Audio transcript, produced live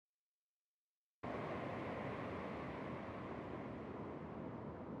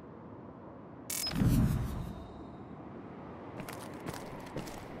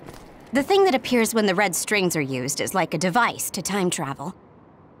The thing that appears when the red strings are used is like a device to time travel.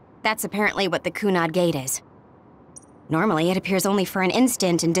 That's apparently what the Kunad Gate is. Normally, it appears only for an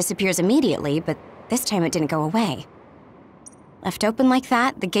instant and disappears immediately, but this time it didn't go away. Left open like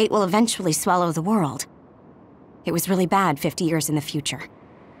that, the gate will eventually swallow the world. It was really bad 50 years in the future.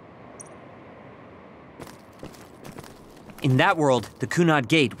 In that world, the Kunad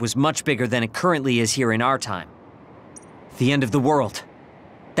Gate was much bigger than it currently is here in our time. The end of the world.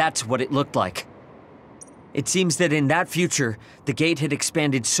 That's what it looked like. It seems that in that future, the gate had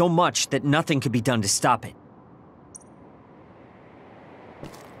expanded so much that nothing could be done to stop it.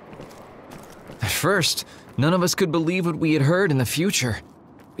 At first, none of us could believe what we had heard in the future.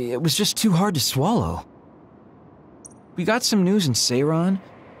 It was just too hard to swallow. We got some news in Seiran,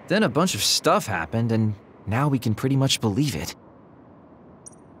 then a bunch of stuff happened, and now we can pretty much believe it.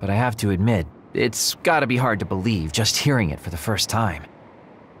 But I have to admit, it's gotta be hard to believe just hearing it for the first time.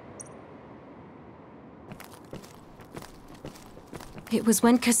 It was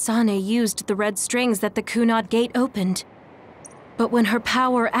when Kasane used the red strings that the Kunad Gate opened. But when her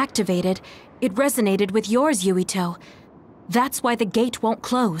power activated, it resonated with yours, Yuito. That's why the gate won't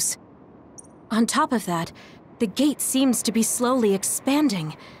close. On top of that, the gate seems to be slowly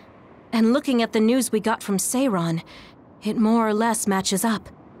expanding. And looking at the news we got from Seiran, it more or less matches up.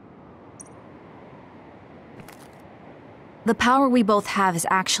 The power we both have is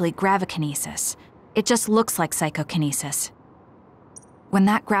actually gravikinesis. It just looks like psychokinesis. When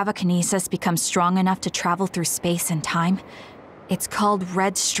that gravikinesis becomes strong enough to travel through space and time, it's called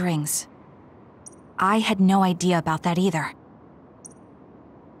red strings. I had no idea about that either.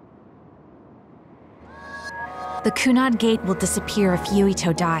 The Kunad Gate will disappear if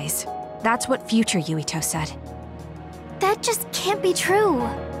Yuito dies. That's what future Yuito said. That just can't be true.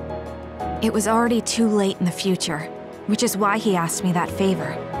 It was already too late in the future, which is why he asked me that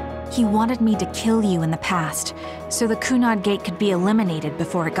favor. He wanted me to kill you in the past, so the Kunad Gate could be eliminated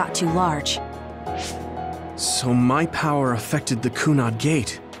before it got too large. So my power affected the Kunad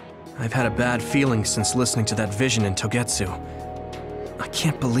Gate. I've had a bad feeling since listening to that vision in Togetsu. I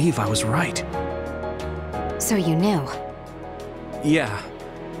can't believe I was right. So you knew? Yeah.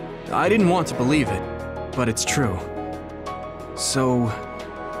 I didn't want to believe it, but it's true. So,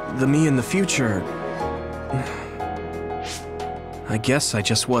 the me in the future... I guess I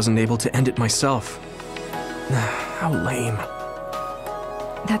just wasn't able to end it myself. How lame.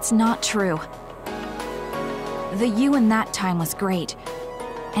 That's not true. The you in that time was great,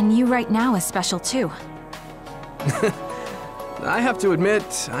 and you right now is special too. I have to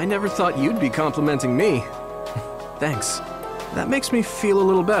admit, I never thought you'd be complimenting me. Thanks. That makes me feel a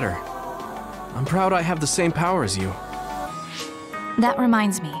little better. I'm proud I have the same power as you. That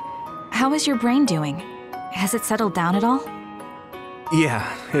reminds me, how is your brain doing? Has it settled down at all?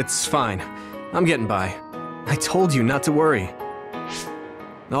 Yeah, it's fine. I'm getting by. I told you not to worry.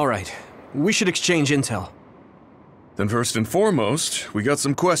 All right, we should exchange intel. Then first and foremost, we got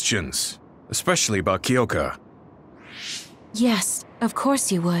some questions, especially about Kyoka. Yes, of course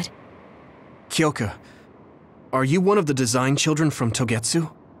you would. Kyoka, are you one of the design children from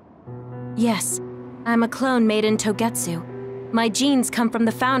Togetsu? Yes, I'm a clone made in Togetsu. My genes come from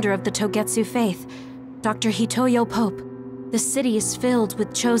the founder of the Togetsu faith, Dr. Hitoyo Pope. The city is filled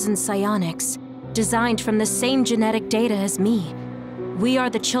with chosen psionics, designed from the same genetic data as me. We are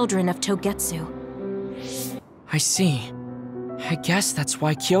the children of Togetsu. I see. I guess that's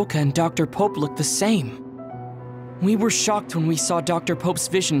why Kyoka and Dr. Pope look the same. We were shocked when we saw Dr. Pope's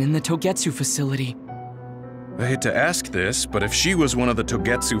vision in the Togetsu facility. I hate to ask this, but if she was one of the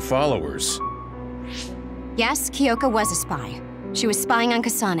Togetsu followers... Yes, Kyoka was a spy. She was spying on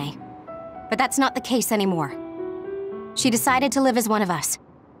Kasane. But that's not the case anymore. She decided to live as one of us.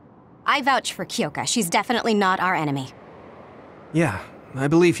 I vouch for Kyoka. She's definitely not our enemy. Yeah, I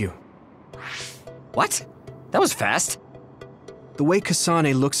believe you. What? That was fast. The way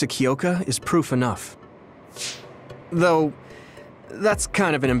Kasane looks at Kyoka is proof enough. Though, that's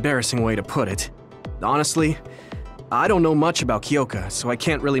kind of an embarrassing way to put it. Honestly, I don't know much about Kyoka, so I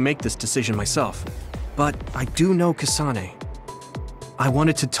can't really make this decision myself. But I do know Kasane. I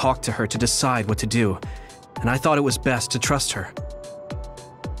wanted to talk to her to decide what to do, and I thought it was best to trust her.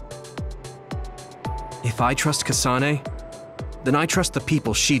 If I trust Kasane, then I trust the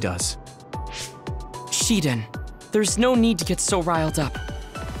people she does. Shiden, there's no need to get so riled up.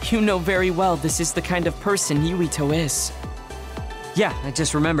 You know very well this is the kind of person Yuito is. Yeah, I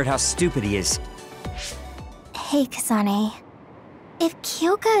just remembered how stupid he is. Hey, Kasane. If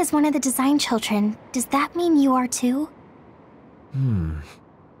Kyoka is one of the design children, does that mean you are too?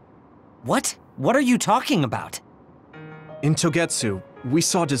 What? What are you talking about? In Togetsu, We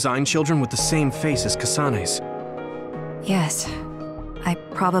saw design children with the same face as Kasane's. Yes, I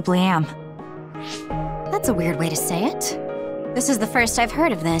probably am. That's a weird way to say it. This is the first I've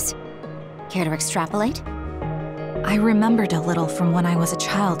heard of this. Care to extrapolate? I remembered a little from when I was a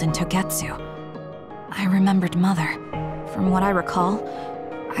child in Togetsu. I remembered Mother. From what I recall,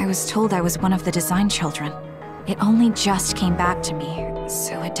 I was told I was one of the design children. It only just came back to me,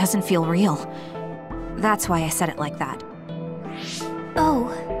 so it doesn't feel real. That's why I said it like that. Oh,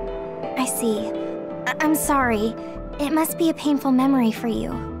 I see. I'm sorry. It must be a painful memory for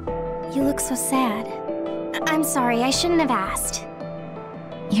you. You look so sad. I'm sorry, I shouldn't have asked.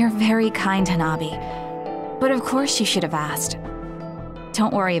 You're very kind, Hanabi. But of course you should have asked.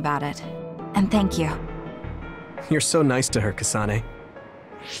 Don't worry about it. And thank you. You're so nice to her, Kasane.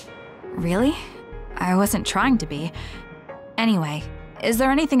 Really? I wasn't trying to be. Anyway, is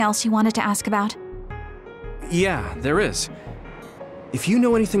there anything else you wanted to ask about? Yeah, there is. If you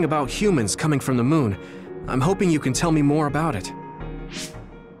know anything about humans coming from the moon, I'm hoping you can tell me more about it.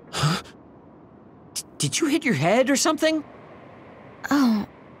 Huh? Did you hit your head or something? Oh,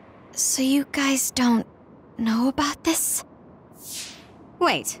 so you guys don't know about this?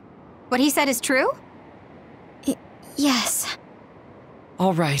 Wait, what he said is true? Yes.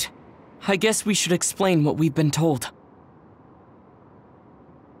 All right. I guess we should explain what we've been told.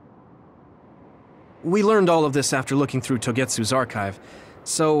 We learned all of this after looking through Togetsu's archive,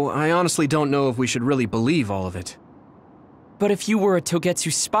 so I honestly don't know if we should really believe all of it. But if you were a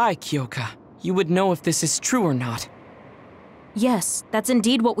Togetsu spy, Kyoka, you would know if this is true or not. Yes, that's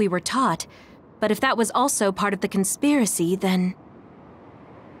indeed what we were taught. But if that was also part of the conspiracy, then...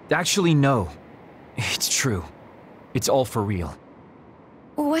 Actually, no. It's true. It's all for real.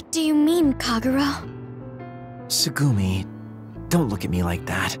 What do you mean, Kagura? Tsugumi, don't look at me like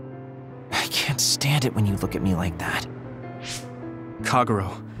that. I can't stand it when you look at me like that.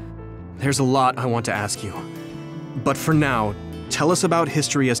 Kaguro, there's a lot I want to ask you. But for now, tell us about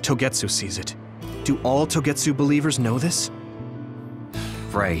history as Togetsu sees it. Do all Togetsu believers know this?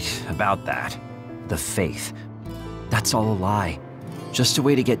 Right, about that. The faith. That's all a lie. Just a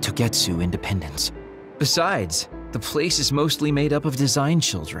way to get Togetsu independence. Besides, the place is mostly made up of design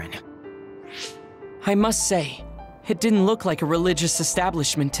children. I must say, it didn't look like a religious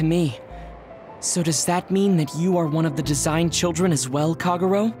establishment to me. So does that mean that you are one of the design children as well,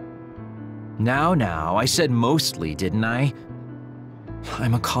 Kaguro? Now, I said mostly, didn't I?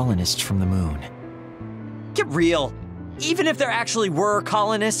 I'm a colonist from the moon. Get real. Even if there actually were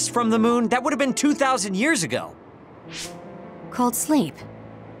colonists from the moon, that would have been 2,000 years ago. Cold sleep.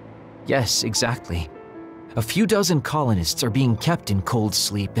 Yes, exactly. A few dozen colonists are being kept in cold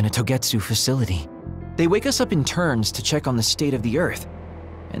sleep in a Togetsu facility. They wake us up in turns to check on the state of the Earth,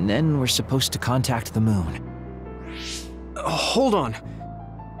 and then we're supposed to contact the moon. Hold on.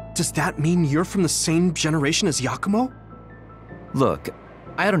 Does that mean you're from the same generation as Yakumo? Look,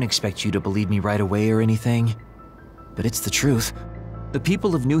 I don't expect you to believe me right away or anything, but it's the truth. The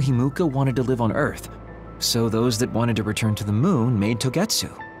people of New Himuka wanted to live on Earth, so those that wanted to return to the moon made Togetsu.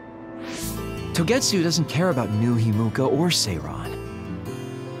 Togetsu doesn't care about New Himuka or Seiran.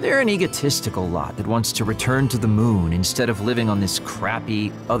 They're an egotistical lot that wants to return to the moon instead of living on this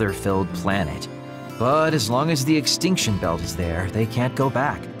crappy, other-filled planet. But as long as the extinction belt is there, they can't go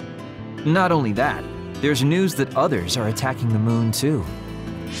back. Not only that, there's news that others are attacking the moon too.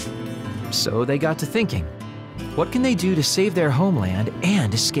 So they got to thinking, what can they do to save their homeland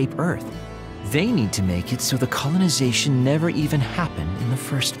and escape Earth? They need to make it so the colonization never even happened in the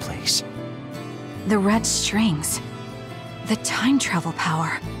first place. The red strings. The time travel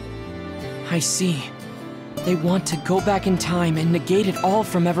power. I see. They want to go back in time and negate it all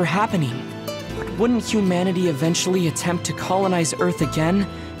from ever happening. But wouldn't humanity eventually attempt to colonize Earth again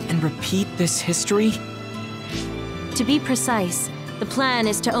and repeat this history? To be precise, the plan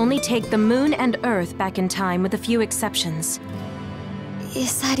is to only take the moon and Earth back in time with a few exceptions.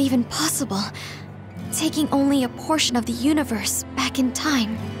 Is that even possible? Taking only a portion of the universe back in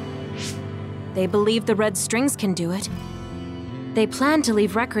time? They believe the red strings can do it. They plan to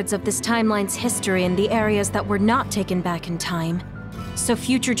leave records of this timeline's history in the areas that were not taken back in time, so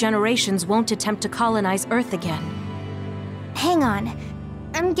future generations won't attempt to colonize Earth again. Hang on.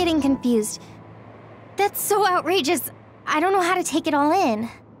 I'm getting confused. That's so outrageous. I don't know how to take it all in.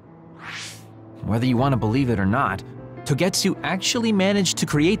 Whether you want to believe it or not, Togetsu actually managed to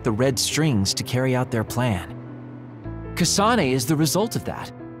create the red strings to carry out their plan. Kasane is the result of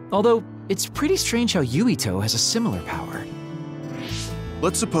that, although it's pretty strange how Yuito has a similar power.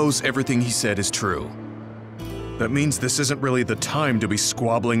 Let's suppose everything he said is true. That means this isn't really the time to be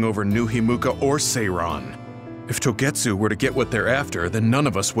squabbling over New Himuka or Seiran. If Togetsu were to get what they're after, then none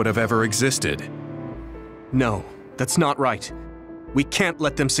of us would have ever existed. No, that's not right. We can't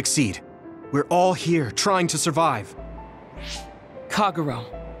let them succeed. We're all here trying to survive. Kagero,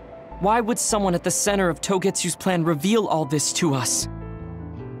 why would someone at the center of Togetsu's plan reveal all this to us?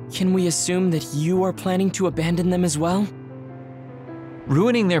 Can we assume that you are planning to abandon them as well?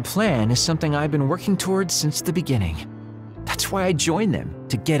 Ruining their plan is something I've been working towards since the beginning. That's why I joined them,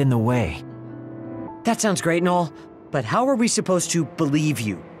 to get in the way. That sounds great and all, but how are we supposed to believe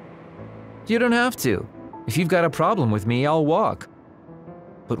you? You don't have to. If you've got a problem with me, I'll walk.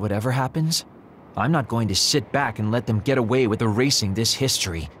 But whatever happens, I'm not going to sit back and let them get away with erasing this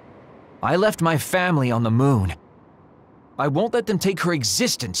history. I left my family on the moon. I won't let them take her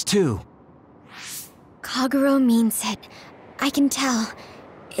existence, too. Kagero means it. I can tell.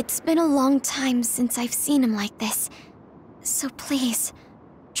 It's been a long time since I've seen him like this. So please,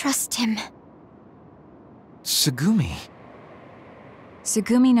 trust him. Tsugumi.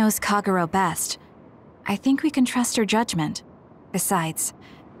 Tsugumi knows Kagero best. I think we can trust her judgment. Besides,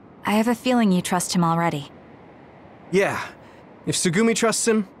 I have a feeling you trust him already. Yeah. If Tsugumi trusts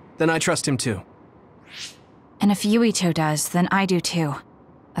him, then I trust him too. And if Yuito does, then I do too.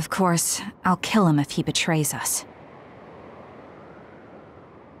 Of course, I'll kill him if he betrays us.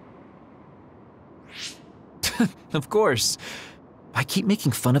 Of course. I keep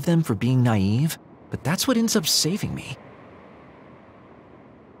making fun of them for being naive, but that's what ends up saving me.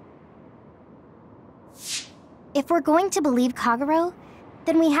 If we're going to believe Kagero,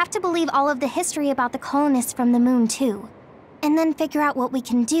 then we have to believe all of the history about the colonists from the moon too. And then figure out what we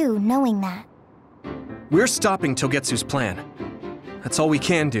can do knowing that. We're stopping Togetsu's plan. That's all we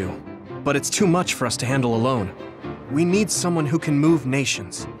can do. But it's too much for us to handle alone. We need someone who can move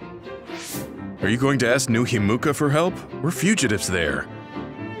nations. Are you going to ask New Himuka for help? We're fugitives there.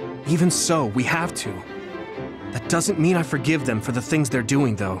 Even so, we have to. That doesn't mean I forgive them for the things they're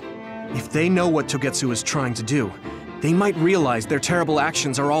doing, though. If they know what Togetsu is trying to do, they might realize their terrible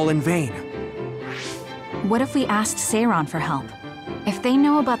actions are all in vain. What if we asked Seiran for help? If they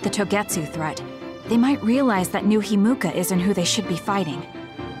know about the Togetsu threat, they might realize that New Himuka isn't who they should be fighting.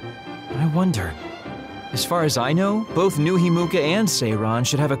 I wonder. As far as I know, both New Himuka and Seiran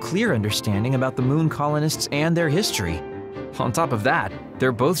should have a clear understanding about the moon colonists and their history. On top of that,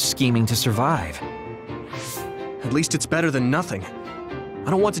 they're both scheming to survive. At least it's better than nothing. I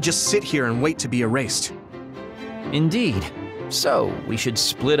don't want to just sit here and wait to be erased. Indeed. So, we should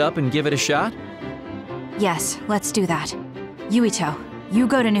split up and give it a shot? Yes, let's do that. Yuito, you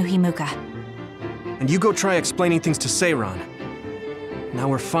go to New Himuka. And you go try explaining things to Seiran. Now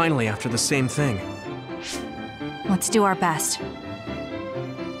we're finally after the same thing. Let's do our best.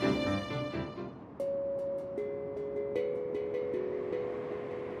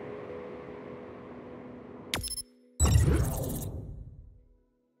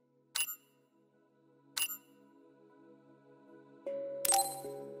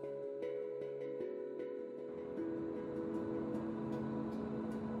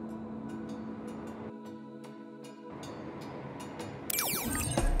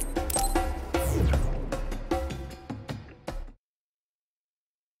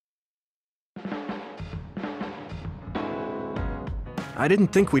 I didn't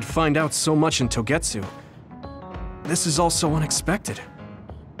think we'd find out so much in Togetsu. This is all so unexpected.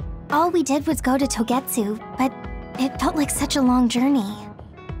 All we did was go to Togetsu, but it felt like such a long journey.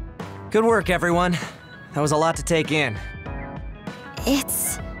 Good work, everyone. That was a lot to take in.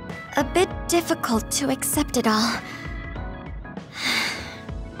 It's a bit difficult to accept it all.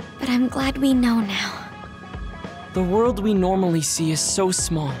 But I'm glad we know now. The world we normally see is so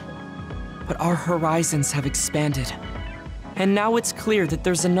small, but our horizons have expanded. And now it's clear that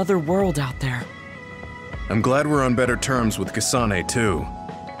there's another world out there. I'm glad we're on better terms with Kasane, too.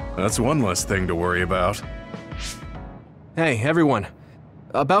 That's one less thing to worry about. Hey, everyone.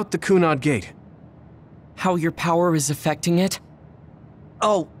 About the Kunad Gate. How your power is affecting it?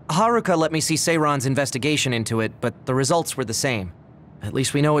 Oh, Haruka let me see Seiran's investigation into it, but the results were the same. At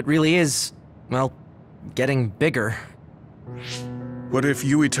least we know it really is, well, getting bigger. What if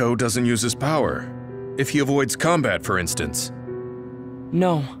Yuito doesn't use his power? If he avoids combat, for instance?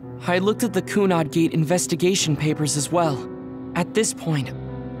 No, I looked at the Kunad Gate investigation papers as well. At this point,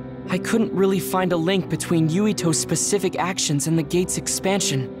 I couldn't really find a link between Yuito's specific actions and the gate's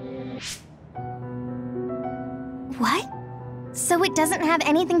expansion. What? So it doesn't have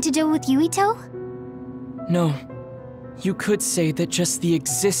anything to do with Yuito? No. You could say that just the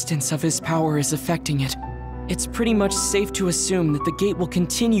existence of his power is affecting it. It's pretty much safe to assume that the gate will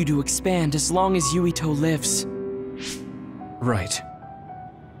continue to expand as long as Yuito lives. Right.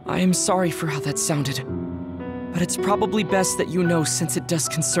 I am sorry for how that sounded. but it's probably best that you know since it does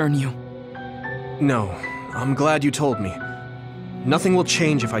concern you. No, I'm glad you told me. Nothing will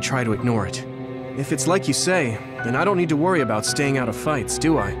change if I try to ignore it. If it's like you say, then I don't need to worry about staying out of fights,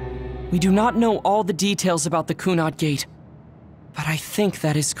 do I? We do not know all the details about the Kunad Gate, but I think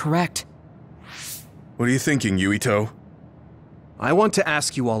that is correct. What are you thinking, Yuito? I want to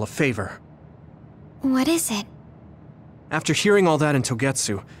ask you all a favor. What is it? After hearing all that in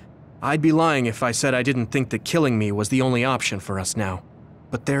Togetsu, I'd be lying if I said I didn't think that killing me was the only option for us now.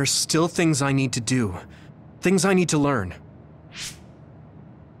 But there's still things I need to do. Things I need to learn.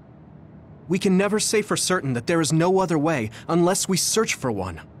 We can never say for certain that there is no other way unless we search for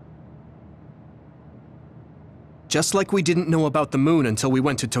one. Just like we didn't know about the moon until we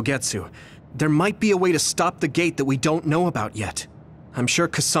went to Togetsu, there might be a way to stop the gate that we don't know about yet. I'm sure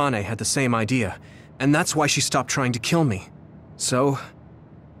Kasane had the same idea, and that's why she stopped trying to kill me. So,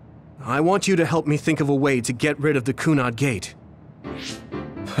 I want you to help me think of a way to get rid of the Kunad Gate.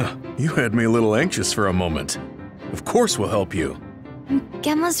 You had me a little anxious for a moment. Of course we'll help you.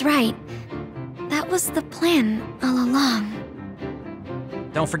 Gemma's right. That was the plan all along.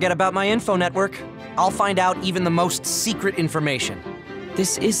 Don't forget about my info network. I'll find out even the most secret information.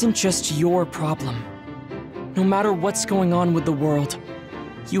 This isn't just your problem. No matter what's going on with the world,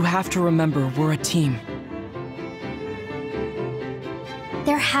 you have to remember we're a team.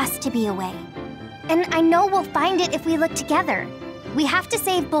 There has to be a way. And I know we'll find it if we look together. We have to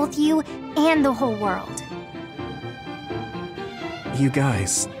save both you and the whole world. You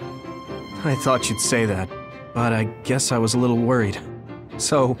guys... I thought you'd say that, but I guess I was a little worried.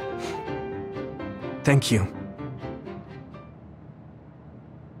 So... thank you.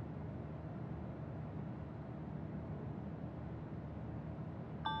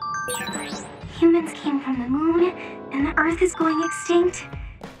 Humans came from the moon, and the Earth is going extinct.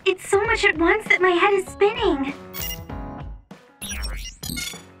 It's so much at once that my head is spinning.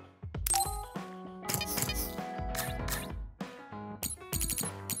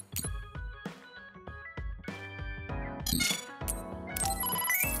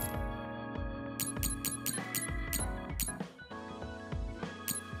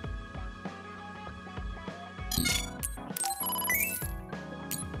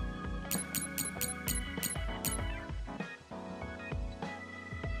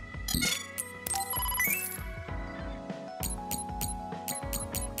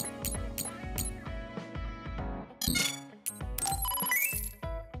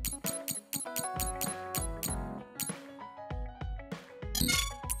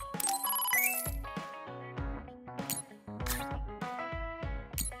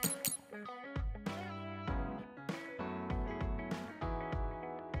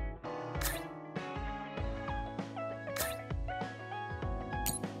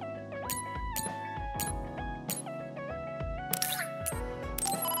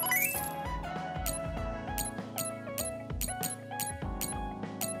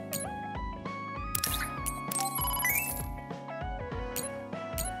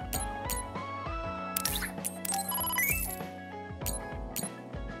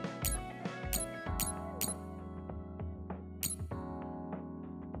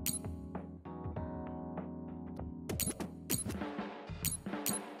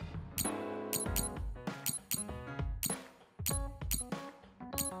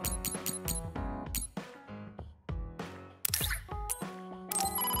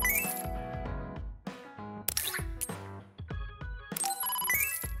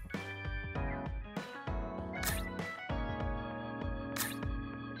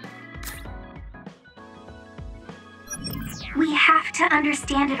 We have to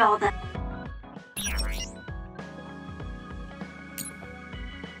understand it all, though.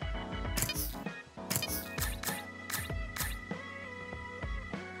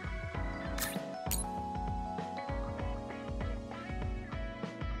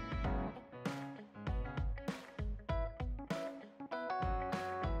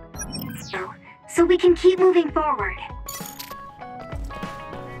 So we can keep moving forward.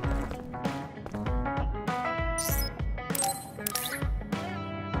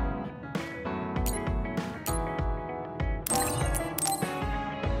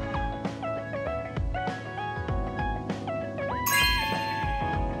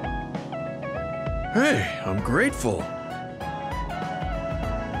 Hey, I'm grateful.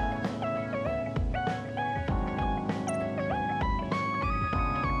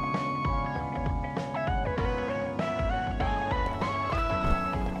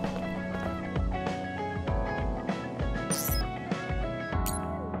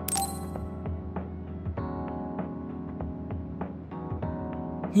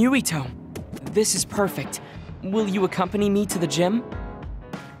 Yuito, this is perfect. Will you accompany me to the gym?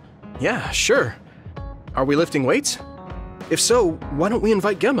 Yeah, sure. Are we lifting weights? If so, why don't we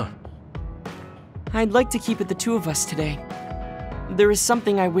invite Gemma? I'd like to keep it the two of us today. There is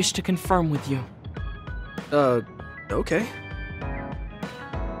something I wish to confirm with you. Okay.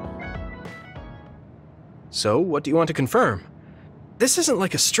 So, what do you want to confirm? This isn't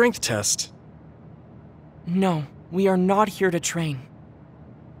like a strength test. No, we are not here to train.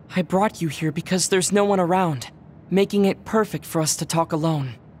 I brought you here because there's no one around, making it perfect for us to talk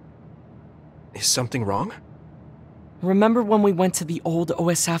alone. Is something wrong? Remember when we went to the old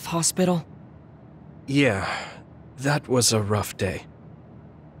OSF hospital? Yeah, that was a rough day.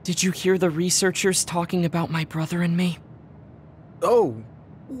 Did you hear the researchers talking about my brother and me? Oh,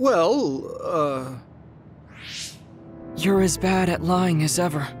 well, You're as bad at lying as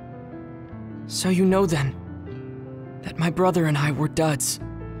ever. So you know then, that my brother and I were duds.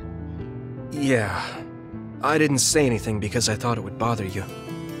 Yeah. I didn't say anything because I thought it would bother you.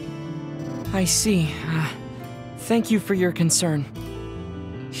 I see. Thank you for your concern.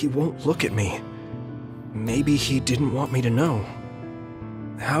 He won't look at me. Maybe he didn't want me to know.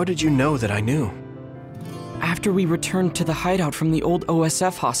 How did you know that I knew? After we returned to the hideout from the old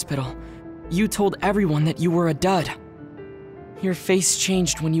OSF hospital, you told everyone that you were a dud. Your face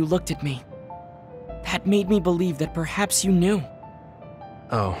changed when you looked at me. That made me believe that perhaps you knew.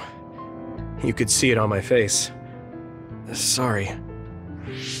 Oh. You could see it on my face. Sorry.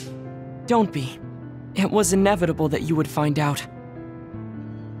 Don't be. It was inevitable that you would find out.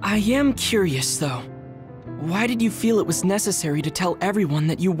 I am curious, though. Why did you feel it was necessary to tell everyone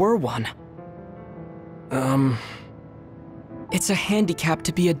that you were one? It's a handicap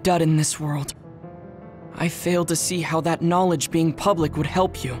to be a dud in this world. I fail to see how that knowledge being public would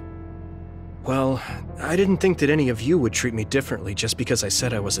help you. Well, I didn't think that any of you would treat me differently just because I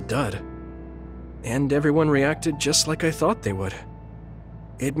said I was a dud. And everyone reacted just like I thought they would.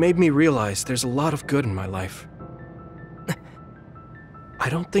 It made me realize there's a lot of good in my life. I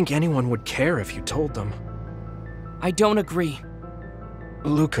don't think anyone would care if you told them. I don't agree.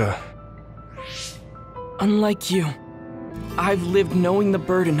 Luca. Unlike you, I've lived knowing the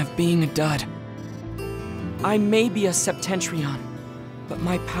burden of being a dud. I may be a Septentrion, but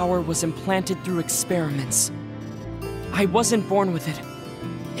my power was implanted through experiments. I wasn't born with it.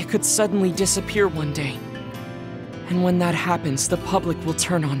 It could suddenly disappear one day. And when that happens, the public will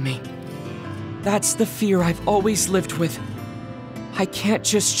turn on me. That's the fear I've always lived with. I can't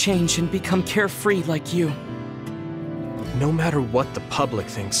just change and become carefree like you. No matter what the public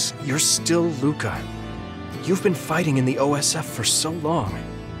thinks, you're still Luca. You've been fighting in the OSF for so long.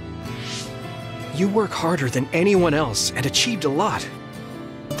 You work harder than anyone else and achieved a lot.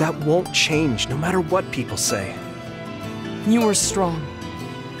 That won't change no matter what people say. You are strong.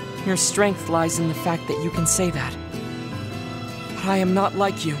 Your strength lies in the fact that you can say that. But I am not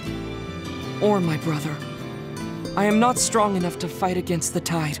like you, or my brother. I am not strong enough to fight against the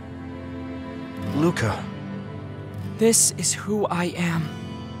tide. Luca. This is who I am.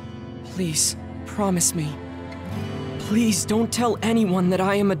 Please, promise me. Please don't tell anyone that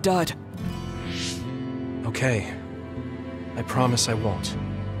I am a dud. Okay. I promise I won't.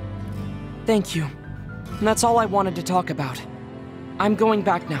 Thank you. And that's all I wanted to talk about. I'm going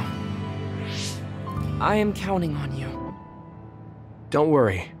back now. I am counting on you. Don't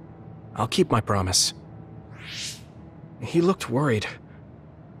worry. I'll keep my promise. He looked worried.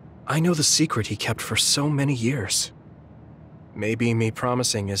 I know the secret he kept for so many years. Maybe me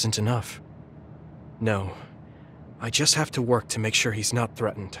promising isn't enough. No. I just have to work to make sure he's not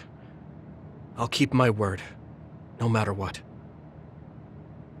threatened. I'll keep my word, no matter what.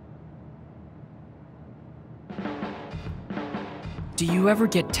 Do you ever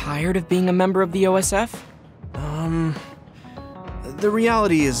get tired of being a member of the OSF? The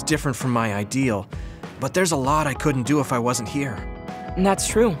reality is different from my ideal, but there's a lot I couldn't do if I wasn't here. And that's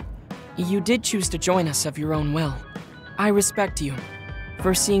true. You did choose to join us of your own will. I respect you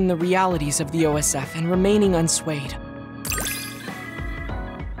for seeing the realities of the OSF and remaining unswayed.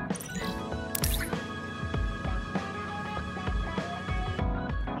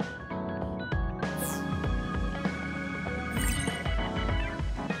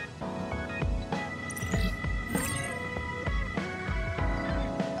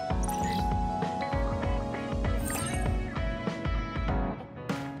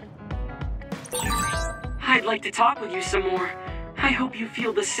 I'd like to talk with you some more. I hope you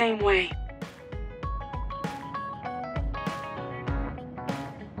feel the same way.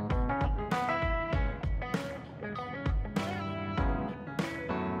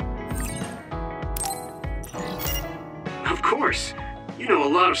 Of course. You know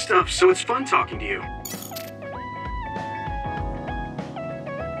a lot of stuff, so it's fun talking to you.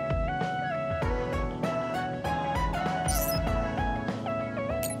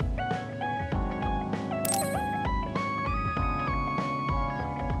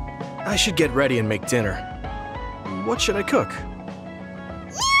 I should get ready and make dinner. What should I cook?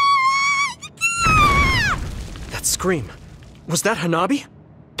 That scream. Was that Hanabi?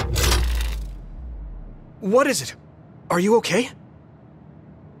 What is it? Are you okay?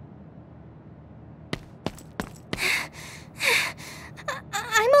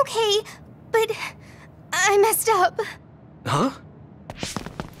 I'm okay, but I messed up. Huh?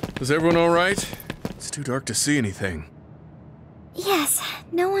 Is everyone all right? It's too dark to see anything. Yes,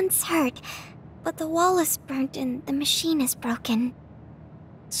 no one's hurt, but the wall is burnt and the machine is broken.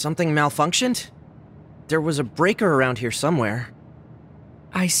 Something malfunctioned? There was a breaker around here somewhere.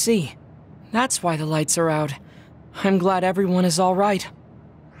 I see. That's why the lights are out. I'm glad everyone is all right.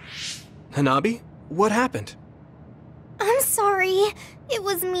 Hanabi? What happened? I'm sorry. It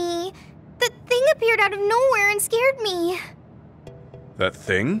was me. The thing appeared out of nowhere and scared me. That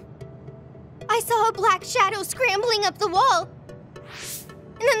thing? I saw a black shadow scrambling up the wall.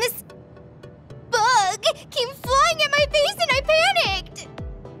 And then this bug came flying at my face and I panicked.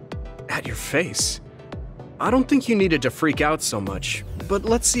 At your face? I don't think you needed to freak out so much, but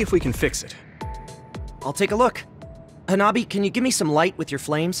let's see if we can fix it. I'll take a look. Hanabi, can you give me some light with your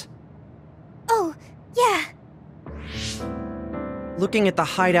flames? Oh, yeah. Looking at the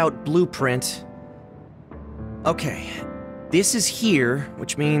hideout blueprint... Okay, this is here,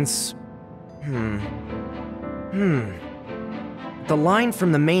 which means... The line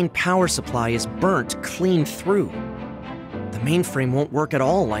from the main power supply is burnt clean through. The mainframe won't work at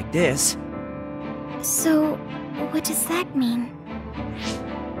all like this. So, what does that mean?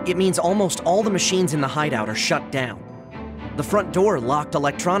 It means almost all the machines in the hideout are shut down. The front door locked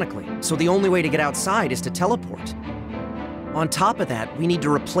electronically, so the only way to get outside is to teleport. On top of that, we need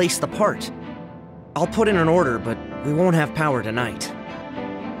to replace the part. I'll put in an order, but we won't have power tonight.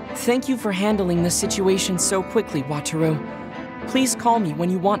 Thank you for handling the situation so quickly, Wataru. Please call me when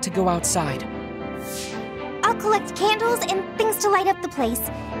you want to go outside. I'll collect candles and things to light up the place.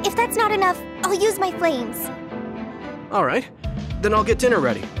 If that's not enough, I'll use my flames. All right, then I'll get dinner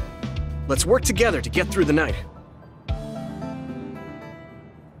ready. Let's work together to get through the night.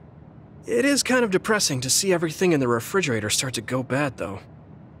 It is kind of depressing to see everything in the refrigerator start to go bad, though.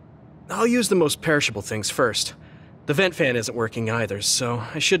 I'll use the most perishable things first. The vent fan isn't working either, so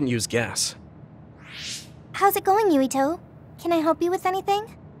I shouldn't use gas. How's it going, Yuito? Can I help you with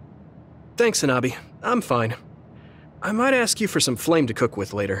anything? Thanks, Hanabi. I'm fine. I might ask you for some flame to cook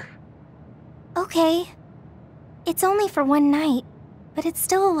with later. Okay. It's only for one night, but it's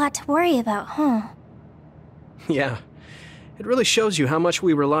still a lot to worry about, huh? Yeah. It really shows you how much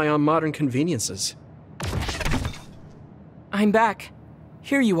we rely on modern conveniences. I'm back.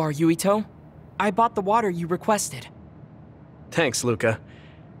 Here you are, Yuito. I bought the water you requested. Thanks, Luca.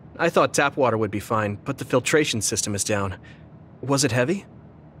 I thought tap water would be fine, but the filtration system is down. Was it heavy?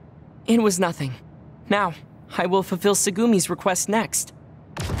 It was nothing. Now, I will fulfill Segumi's request next.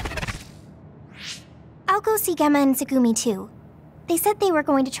 I'll go see Gemma and Segumi too. They said they were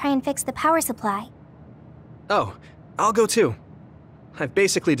going to try and fix the power supply. Oh, I'll go too. I've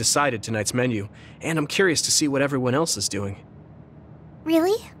basically decided tonight's menu, and I'm curious to see what everyone else is doing.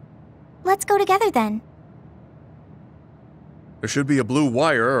 Really? Let's go together then. There should be a blue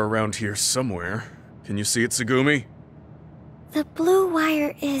wire around here somewhere. Can you see it, Segumi? The blue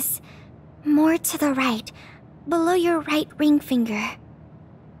wire is more to the right, below your right ring finger.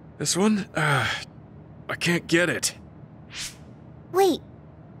 This one? I can't get it. Wait,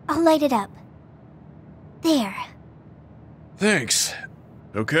 I'll light it up. There. Thanks.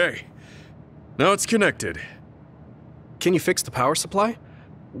 Okay. Now it's connected. Can you fix the power supply?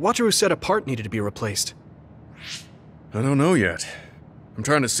 Wataru said a part needed to be replaced. I don't know yet. I'm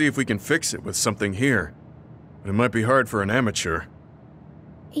trying to see if we can fix it with something here. But it might be hard for an amateur.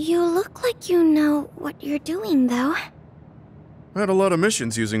 You look like you know what you're doing, though. I had a lot of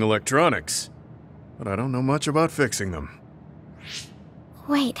missions using electronics, but I don't know much about fixing them.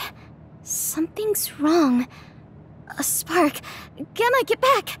 Wait, something's wrong. A spark. Gemma, get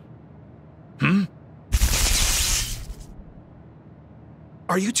back! Hmm?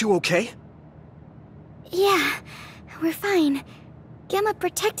 Are you two okay? Yeah, we're fine. Gemma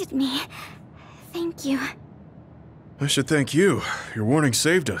protected me. Thank you. I should thank you. Your warning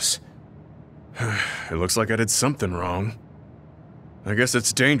saved us. It looks like I did something wrong. I guess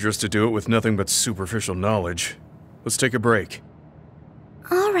it's dangerous to do it with nothing but superficial knowledge. Let's take a break.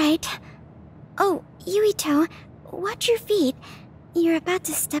 All right. Oh, Yuito, watch your feet. You're about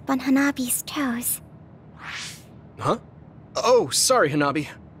to step on Hanabi's toes. Huh? Oh, sorry, Hanabi.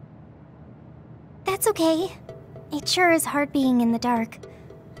 That's okay. It sure is hard being in the dark.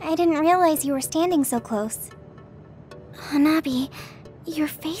 I didn't realize you were standing so close. Hanabi, Your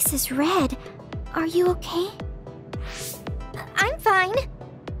face is red. Are you okay? I'm fine.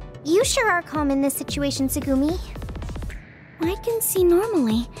 You sure are calm in this situation, Tsugumi. I can see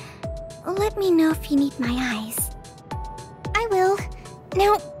normally. Let me know if you need my eyes. I will.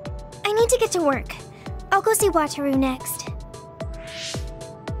 Now, I need to get to work. I'll go see Wataru next.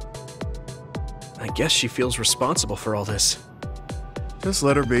 I guess she feels responsible for all this. Just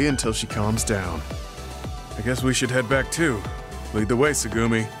let her be until she calms down. I guess we should head back too. Lead the way,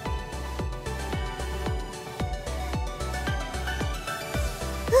 Tsugumi.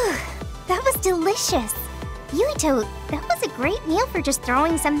 That was delicious. Yuito, that was a great meal for just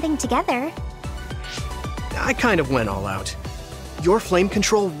throwing something together. I kind of went all out. Your flame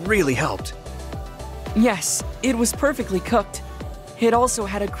control really helped. Yes, it was perfectly cooked. It also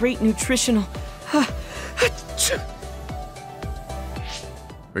had a great nutritional...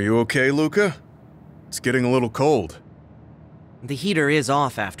 Are you okay, Luca? It's getting a little cold. The heater is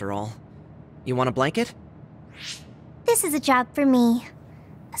off, after all. You want a blanket? This is a job for me.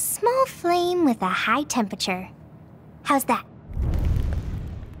 A small flame with a high temperature. How's that?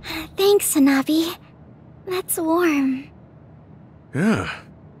 Thanks, Hanabi. That's warm. Yeah.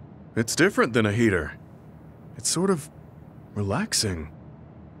 It's different than a heater. It's sort of relaxing.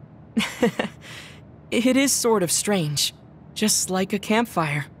 It is sort of strange. Just like a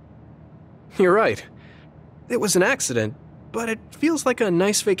campfire. You're right. It was an accident, but it feels like a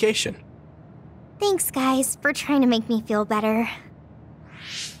nice vacation. Thanks, guys, for trying to make me feel better.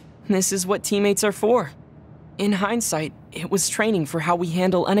 This is what teammates are for. In hindsight, it was training for how we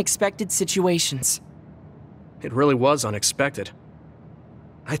handle unexpected situations. It really was unexpected.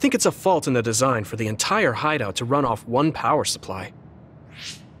 I think it's a fault in the design for the entire hideout to run off one power supply.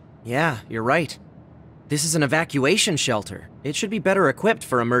 Yeah, you're right. This is an evacuation shelter. It should be better equipped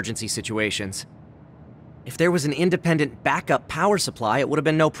for emergency situations. If there was an independent backup power supply, it would have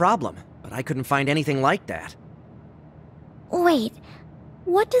been no problem, but I couldn't find anything like that. Wait,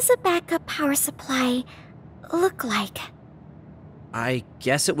 what does a backup power supply look like? I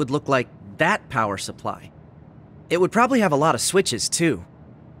guess it would look like that power supply. It would probably have a lot of switches, too.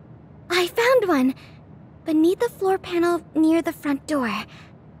 I found one! Beneath the floor panel near the front door.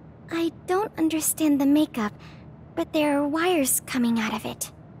 I don't understand the makeup, but there are wires coming out of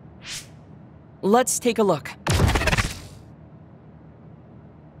it. Let's take a look.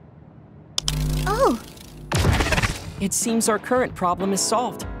 Oh! It seems our current problem is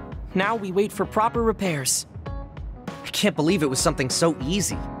solved. Now we wait for proper repairs. I can't believe it was something so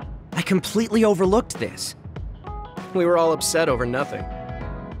easy. I completely overlooked this. We were all upset over nothing.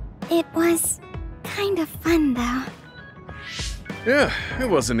 It was kind of fun, though. Yeah, it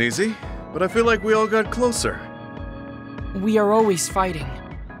wasn't easy, but I feel like we all got closer. We are always fighting,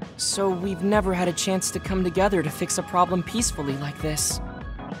 so we've never had a chance to come together to fix a problem peacefully like this.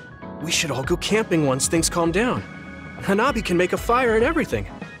 We should all go camping once things calm down. Hanabi can make a fire and everything.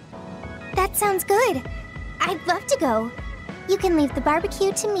 That sounds good. I'd love to go. You can leave the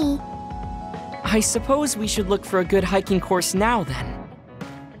barbecue to me. I suppose we should look for a good hiking course now, then.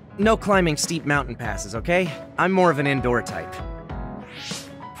 No climbing steep mountain passes, okay? I'm more of an indoor type.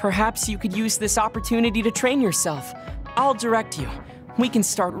 Perhaps you could use this opportunity to train yourself. I'll direct you. We can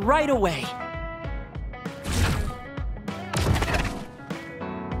start right away.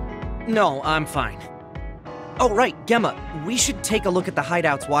 No, I'm fine. Oh, right, Gemma, we should take a look at the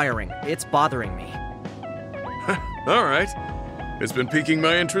hideout's wiring. It's bothering me. All right. It's been piquing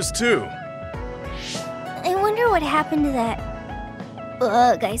my interest too. I wonder what happened to that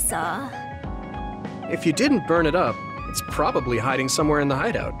bug I saw. If you didn't burn it up, it's probably hiding somewhere in the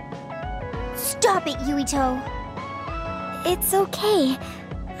hideout. Stop it, Yuito! It's okay.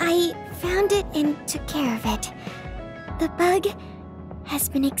 I found it and took care of it. The bug has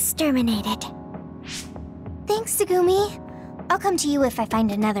been exterminated. Thanks, Tsugumi. I'll come to you if I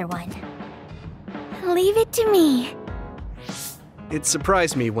find another one. Leave it to me. It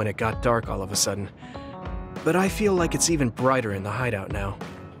surprised me when it got dark all of a sudden. But I feel like it's even brighter in the hideout now.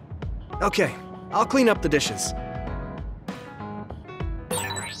 Okay, I'll clean up the dishes.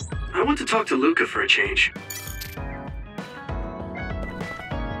 I want to talk to Luca for a change.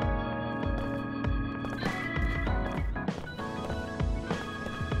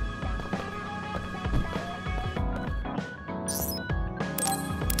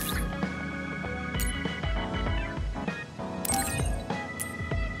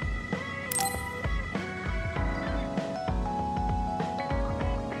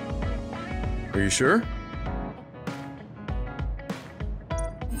 Are you sure?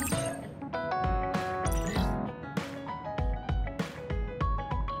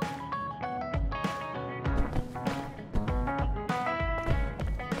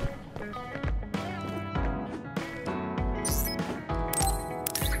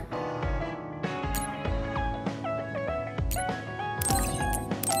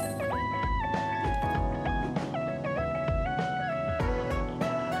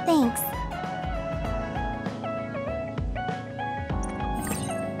 Thanks.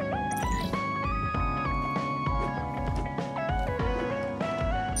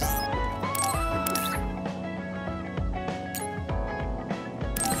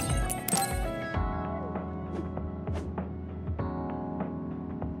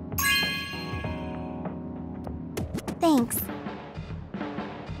 Thanks.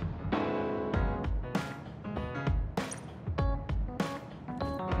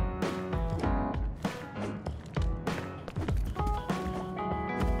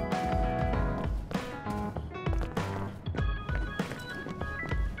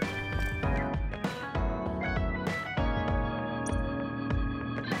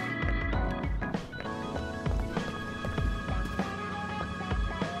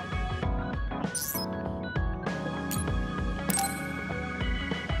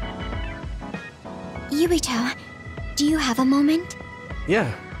 Yuito, do you have a moment? Yeah,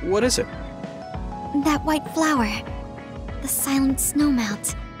 what is it? That white flower. The silent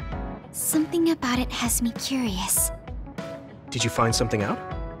snowmelt. Something about it has me curious. Did you find something out?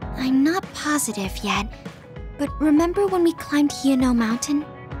 I'm not positive yet, but remember when we climbed Hino Mountain?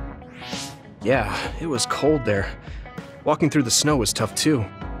 Yeah, it was cold there. Walking through the snow was tough too.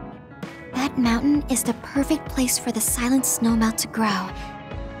 That mountain is the perfect place for the silent snowmelt to grow,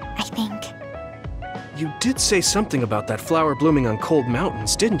 I think. You did say something about that flower blooming on cold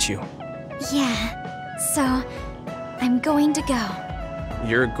mountains, didn't you? Yeah, so I'm going to go.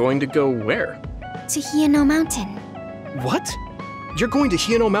 You're going to go where? To Hino Mountain. What? You're going to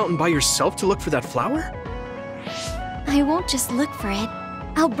Hino Mountain by yourself to look for that flower? I won't just look for it.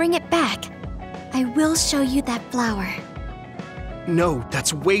 I'll bring it back. I will show you that flower. No,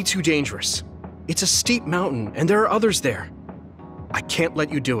 that's way too dangerous. It's a steep mountain, and there are others there. I can't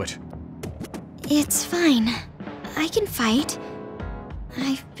let you do it. It's fine. I can fight.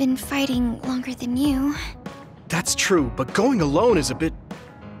 I've been fighting longer than you. That's true, but going alone is a bit...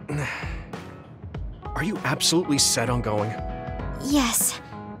 Are you absolutely set on going? Yes.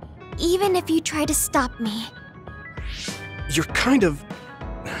 Even if you try to stop me. You're kind of...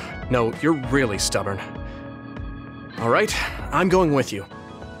 No, you're really stubborn. All right, I'm going with you.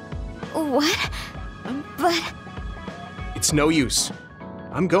 What? But... It's no use.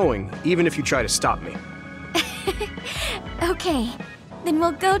 I'm going, even if you try to stop me. Okay, then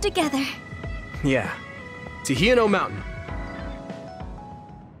we'll go together. Yeah, to Hino Mountain.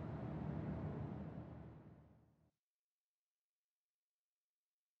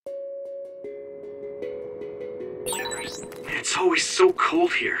 It's always so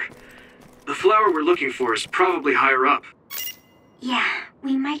cold here. The flower we're looking for is probably higher up. Yeah,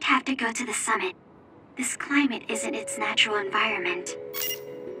 we might have to go to the summit. This climate isn't its natural environment.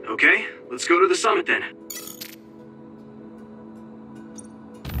 Okay, let's go to the summit then.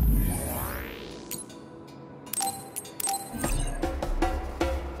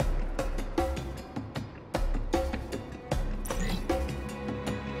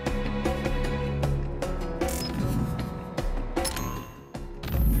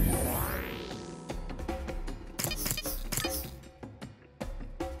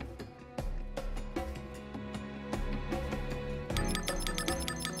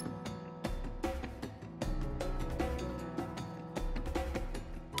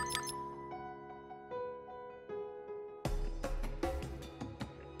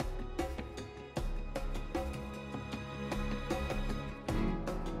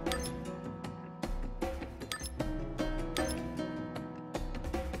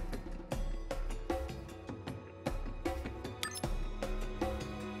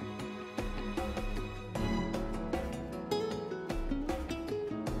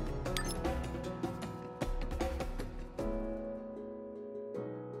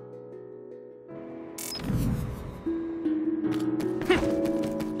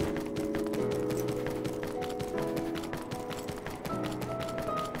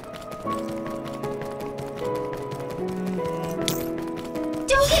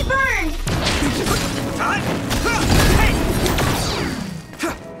 Don't get burned!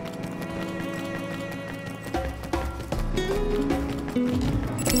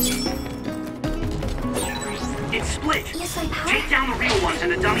 It's split. Yes, I'm hurt. Take down the real ones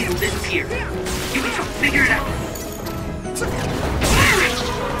and the dummies will disappear. You need to figure it out.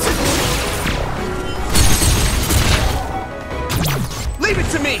 Leave it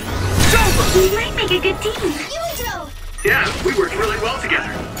to me! It's over! We might make a good team. Yuito! Yeah, we worked really well together.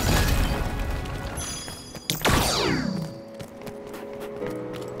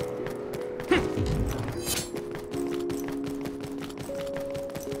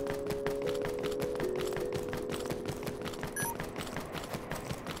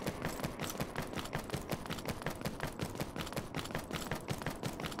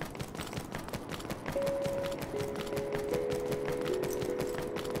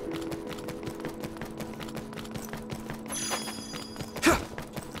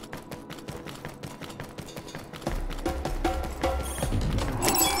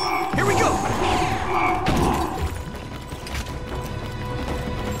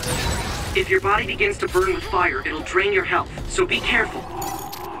 If your body begins to burn with fire, it'll drain your health, so be careful.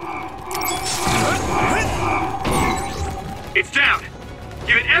 It's down!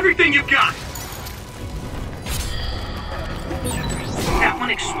 Give it everything you've got! That one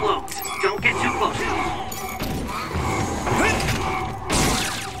explodes. Don't get too close.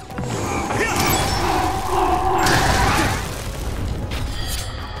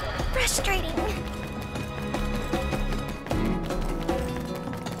 Frustrating.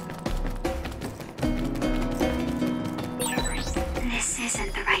 This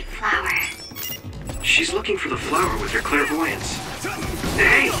isn't the right flower. She's looking for the flower with her clairvoyance.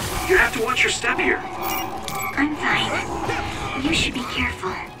 Hey, you have to watch your step here. I'm fine. You should be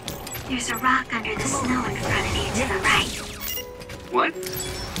careful. There's a rock under the snow in front of you to the right. What?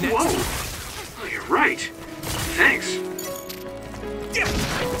 Whoa! Oh, you're right. Thanks.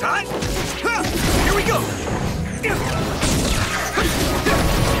 Time! Here we go!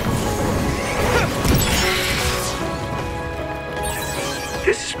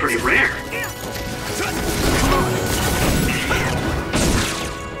 This is pretty rare.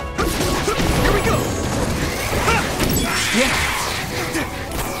 Here we go!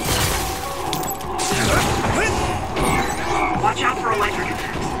 Watch out for electric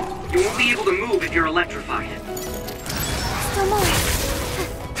effects. You won't be able to move if you're electrified. Still more.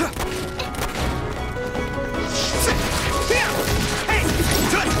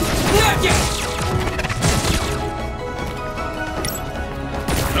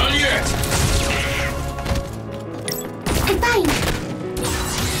 Not yet! I'm fine.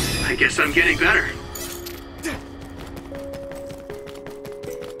 I guess I'm getting better.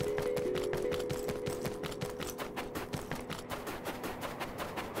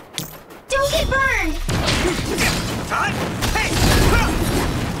 Don't get burned! Time! Hey!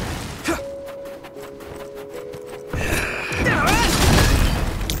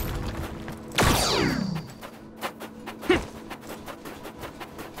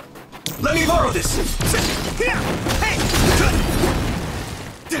 Let me borrow this! Hey!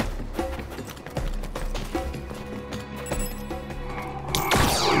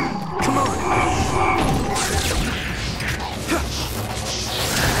 Come on!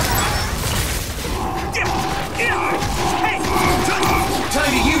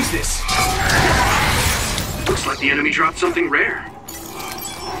 Time to use this! Looks like the enemy dropped something rare.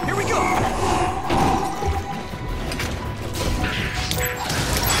 Here we go!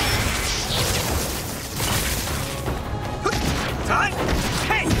 Time!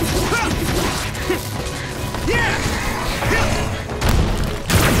 Hey! Yeah!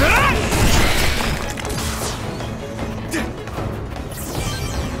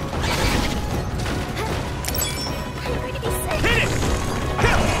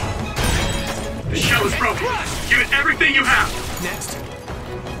 The shell is broken. Give it everything you have. Next.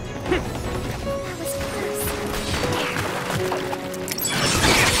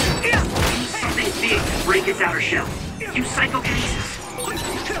 Something big to break its outer shell. Use psychokinesis.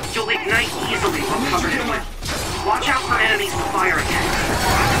 You'll ignite easily while covered in oil. Watch out for enemies with fire attacks.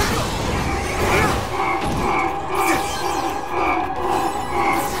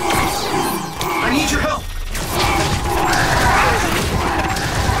 I need your help!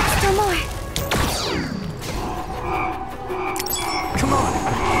 Still more. Come on!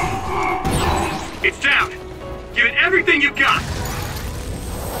 It's down. Give it everything you've got.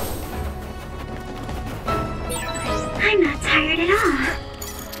 I'm not tired at all.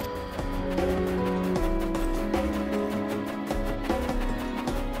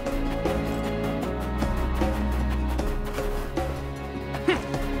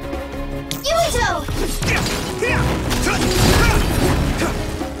 Yuito!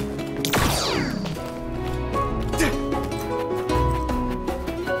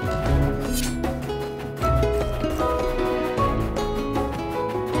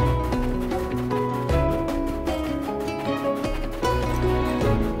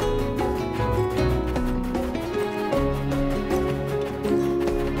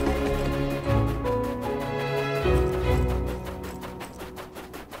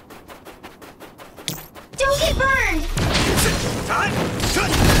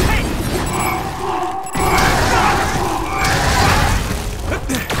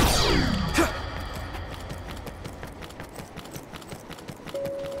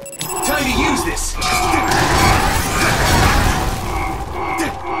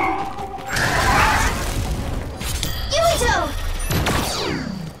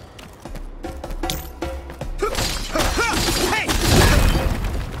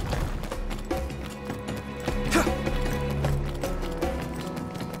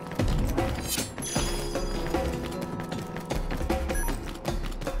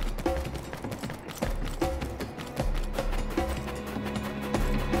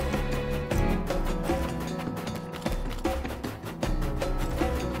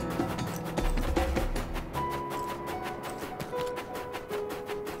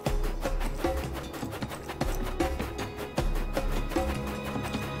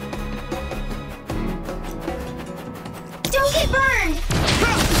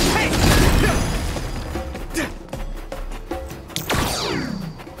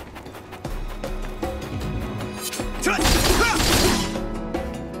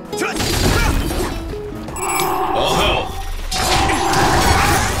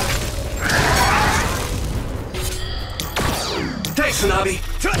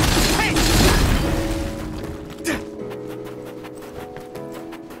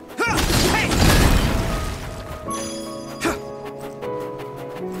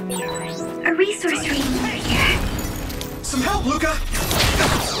 A resource reading over here. Some help, Luca!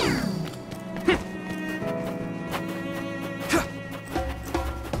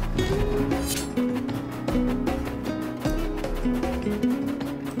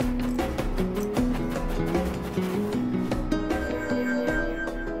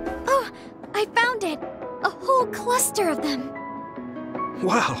 Oh, I found it! A whole cluster of them.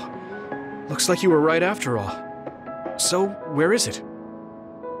 Wow. Looks like you were right after all. So, where is it?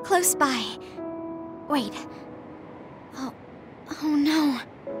 Close by. Wait. Oh no.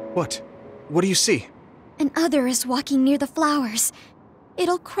 What? What do you see? An other is walking near the flowers.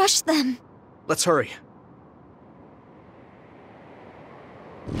 It'll crush them. Let's hurry.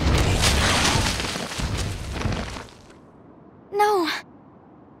 No.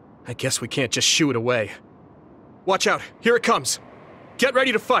 I guess we can't just shoo it away. Watch out, here it comes. Get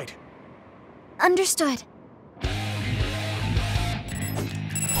ready to fight. Understood.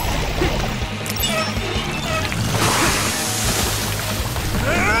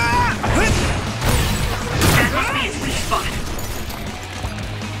 That must be its weak spot.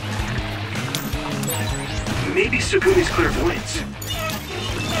 Maybe Sugumi's clairvoyance.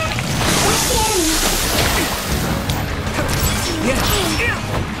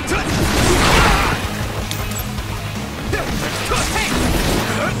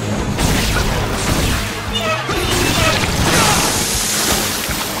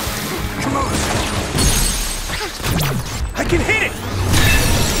 Come on! I can hit it!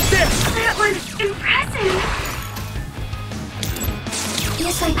 There! That was impressive.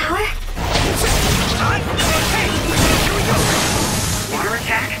 Use my power? Hey! Here we go! Water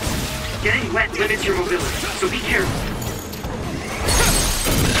attack? Getting wet limits your mobility, so be careful.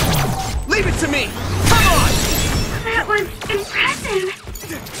 Leave it to me! Come on! That was impressive.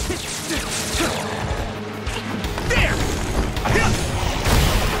 There!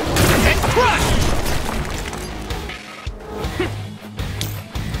 And crush!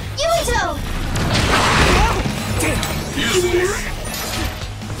 Yuito! Use this.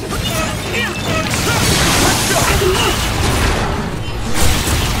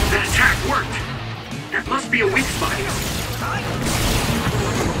 That attack worked. That must be a weak spot.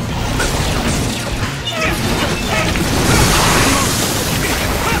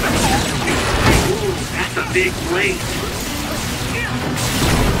 Ooh, that's a big blade.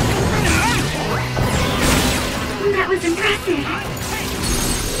 That was impressive.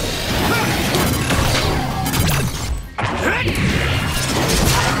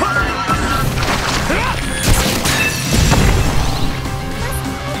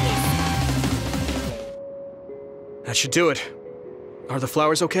 That should do it. Are the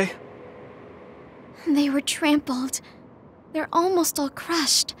flowers okay? They were trampled. They're almost all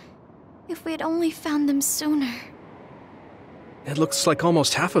crushed. If we had only found them sooner. It looks like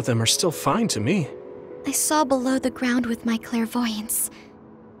almost half of them are still fine to me. I saw below the ground with my clairvoyance.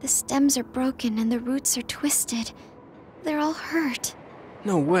 The stems are broken and the roots are twisted. They're all hurt.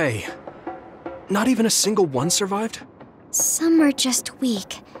 No way. Not even a single one survived? Some are just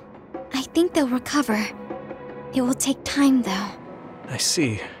weak. I think they'll recover. It will take time, though. I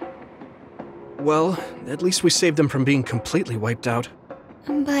see. Well, at least we saved them from being completely wiped out.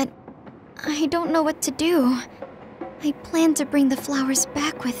 But I don't know what to do. I plan to bring the flowers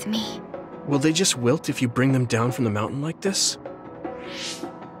back with me. Will they just wilt if you bring them down from the mountain like this?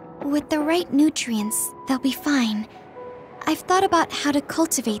 With the right nutrients, they'll be fine. I've thought about how to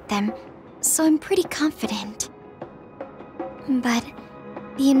cultivate them, so I'm pretty confident. But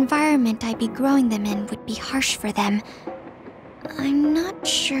the environment I'd be growing them in would be harsh for them. I'm not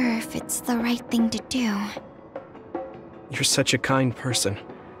sure if it's the right thing to do. You're such a kind person.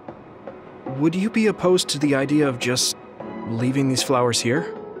 Would you be opposed to the idea of just leaving these flowers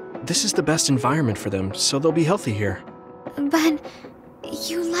here? This is the best environment for them, so they'll be healthy here. But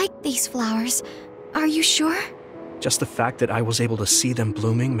you like these flowers, are you sure? Just the fact that I was able to see them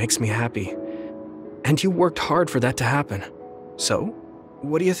blooming makes me happy. And you worked hard for that to happen. So,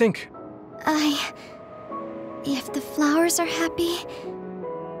 what do you think? If the flowers are happy,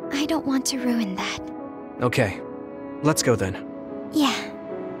 I don't want to ruin that. Okay, let's go then. Yeah.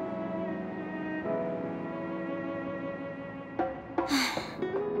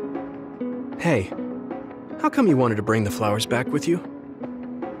 Hey, how come you wanted to bring the flowers back with you?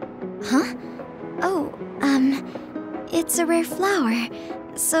 Huh? Oh, it's a rare flower,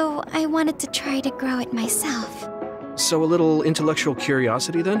 so I wanted to try to grow it myself. So a little intellectual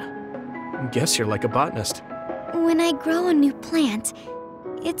curiosity then? Guess you're like a botanist. When I grow a new plant,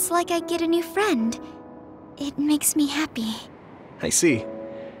 it's like I get a new friend. It makes me happy. I see.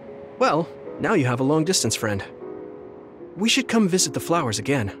 Well, now you have a long-distance friend. We should come visit the flowers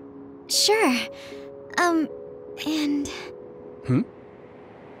again. Sure. And...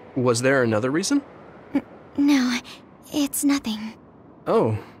 Was there another reason? No, it's nothing.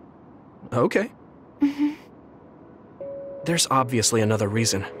 Oh. Okay. There's obviously another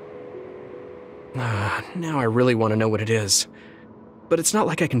reason. Now I really want to know what it is. But it's not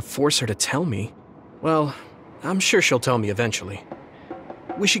like I can force her to tell me. Well, I'm sure she'll tell me eventually.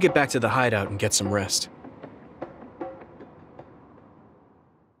 We should get back to the hideout and get some rest.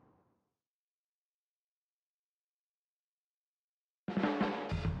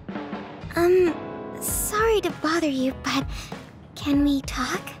 Sorry to bother you, but can we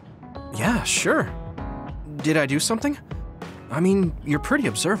talk? Yeah, sure. Did I do something? I mean, you're pretty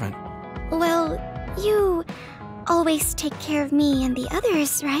observant. Well, you always take care of me and the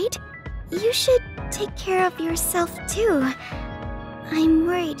others, right? You should take care of yourself too. I'm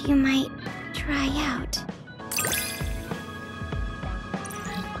worried you might dry out.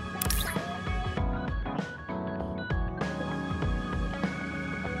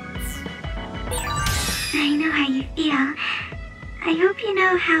 I know how you feel. I hope you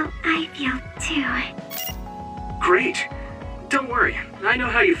know how I feel too. Great. Don't worry. I know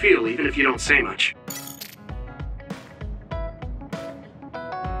how you feel, even if you don't say much.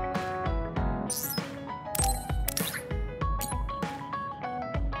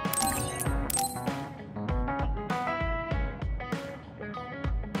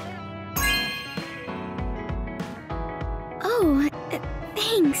 Oh,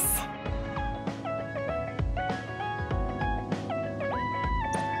 thanks.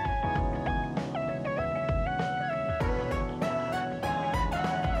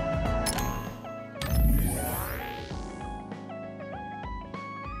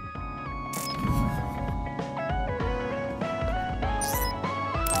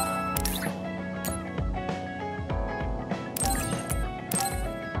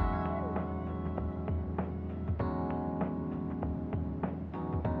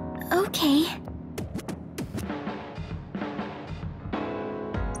 Okay.